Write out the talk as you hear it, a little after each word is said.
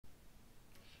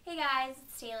guys,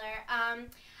 it's Taylor.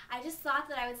 I just thought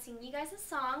that I would sing you guys a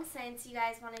song since you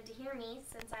guys wanted to hear me,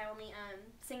 since I only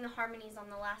sing the harmonies on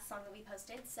the last song that we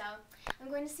posted. So I'm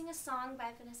going to sing a song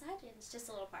by Vanessa Hudgens, just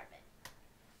a little part of it.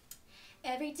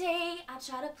 Every day I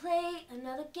try to play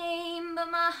another game,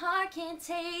 but my heart can't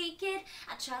take it.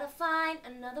 I try to find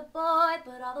another boy,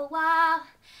 but all the while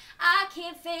I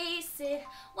can't face it.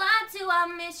 Why do I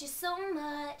miss you so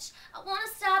much? I want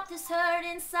to stop this hurt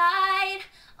inside.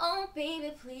 Oh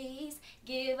baby, please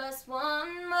give us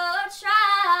one more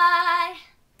try.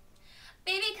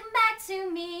 Baby, come back to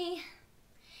me.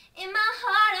 In my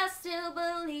heart I still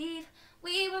believe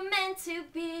we were meant to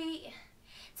be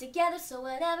together, so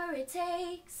whatever it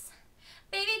takes.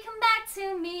 Baby, come back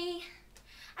to me.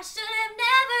 I should have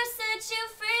never set you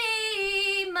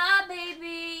free. My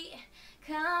baby,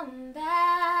 come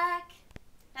back.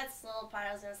 That's the little part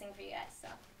I was going to sing for you guys, so.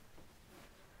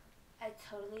 I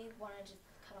totally want to just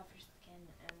cut off your skin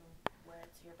and wear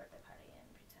it to your birthday party and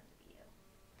pretend to be you.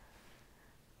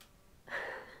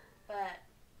 But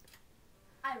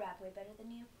I rap way better than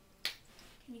you.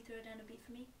 Can you throw down a beat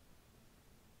for me?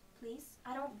 Please?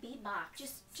 I don't beatbox.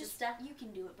 Just you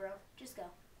can do it, bro. Just go.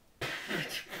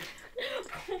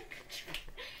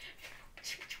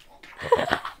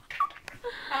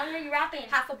 How are you rapping?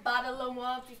 Half a bottle of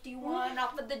 151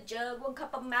 off of the jug, 1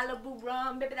 cup of Malibu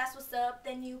rum, baby, that's what's up.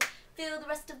 Then you fill the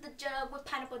rest of the jug with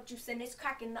pineapple juice and it's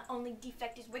cracking. The only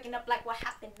defect is waking up like what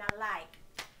happened. I like.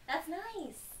 That's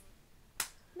nice.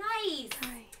 Nice.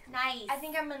 Nice. I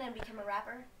think I'm gonna become a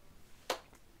rapper.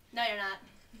 No, you're not.